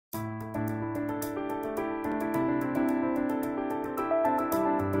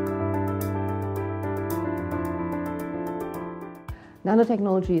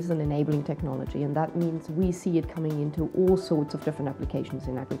Nanotechnology is an enabling technology, and that means we see it coming into all sorts of different applications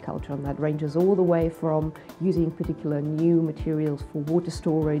in agriculture, and that ranges all the way from using particular new materials for water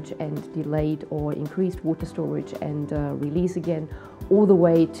storage and delayed or increased water storage and release again, all the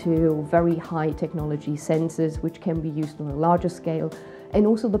way to very high technology sensors which can be used on a larger scale, and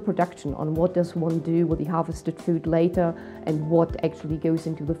also the production on what does one do with the harvested food later and what actually goes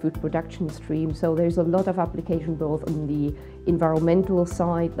into the food production stream. So there's a lot of application both on the environmental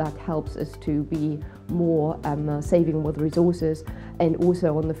side that helps us to be more saving with resources, and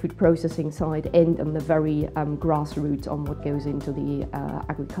also on the food processing side and on the very grassroots on what goes into the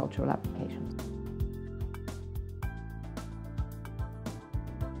agricultural applications.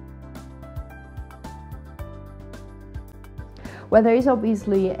 Well, there is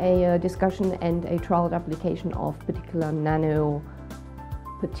obviously a discussion and a trial application of particular nano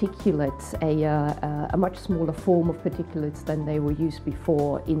particulates, a much smaller form of particulates than they were used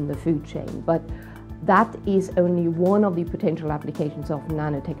before in the food chain. But that is only one of the potential applications of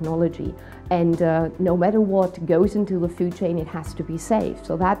nanotechnology, and no matter what goes into the food chain, it has to be safe.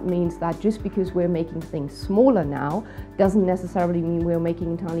 So that means that just because we're making things smaller now doesn't necessarily mean we're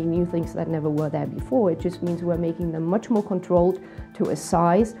making entirely new things that never were there before. It just means we're making them much more controlled to a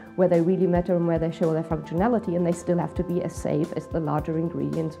size where they really matter and where they show their functionality, and they still have to be as safe as the larger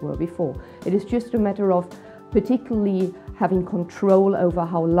ingredients were before. It is just a matter of particularly having control over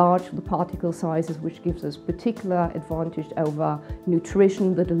how large the particle size is, which gives us particular advantage over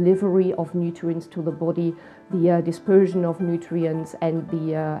nutrition, the delivery of nutrients to the body, the dispersion of nutrients, and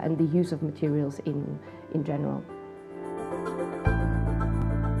the use of materials in general.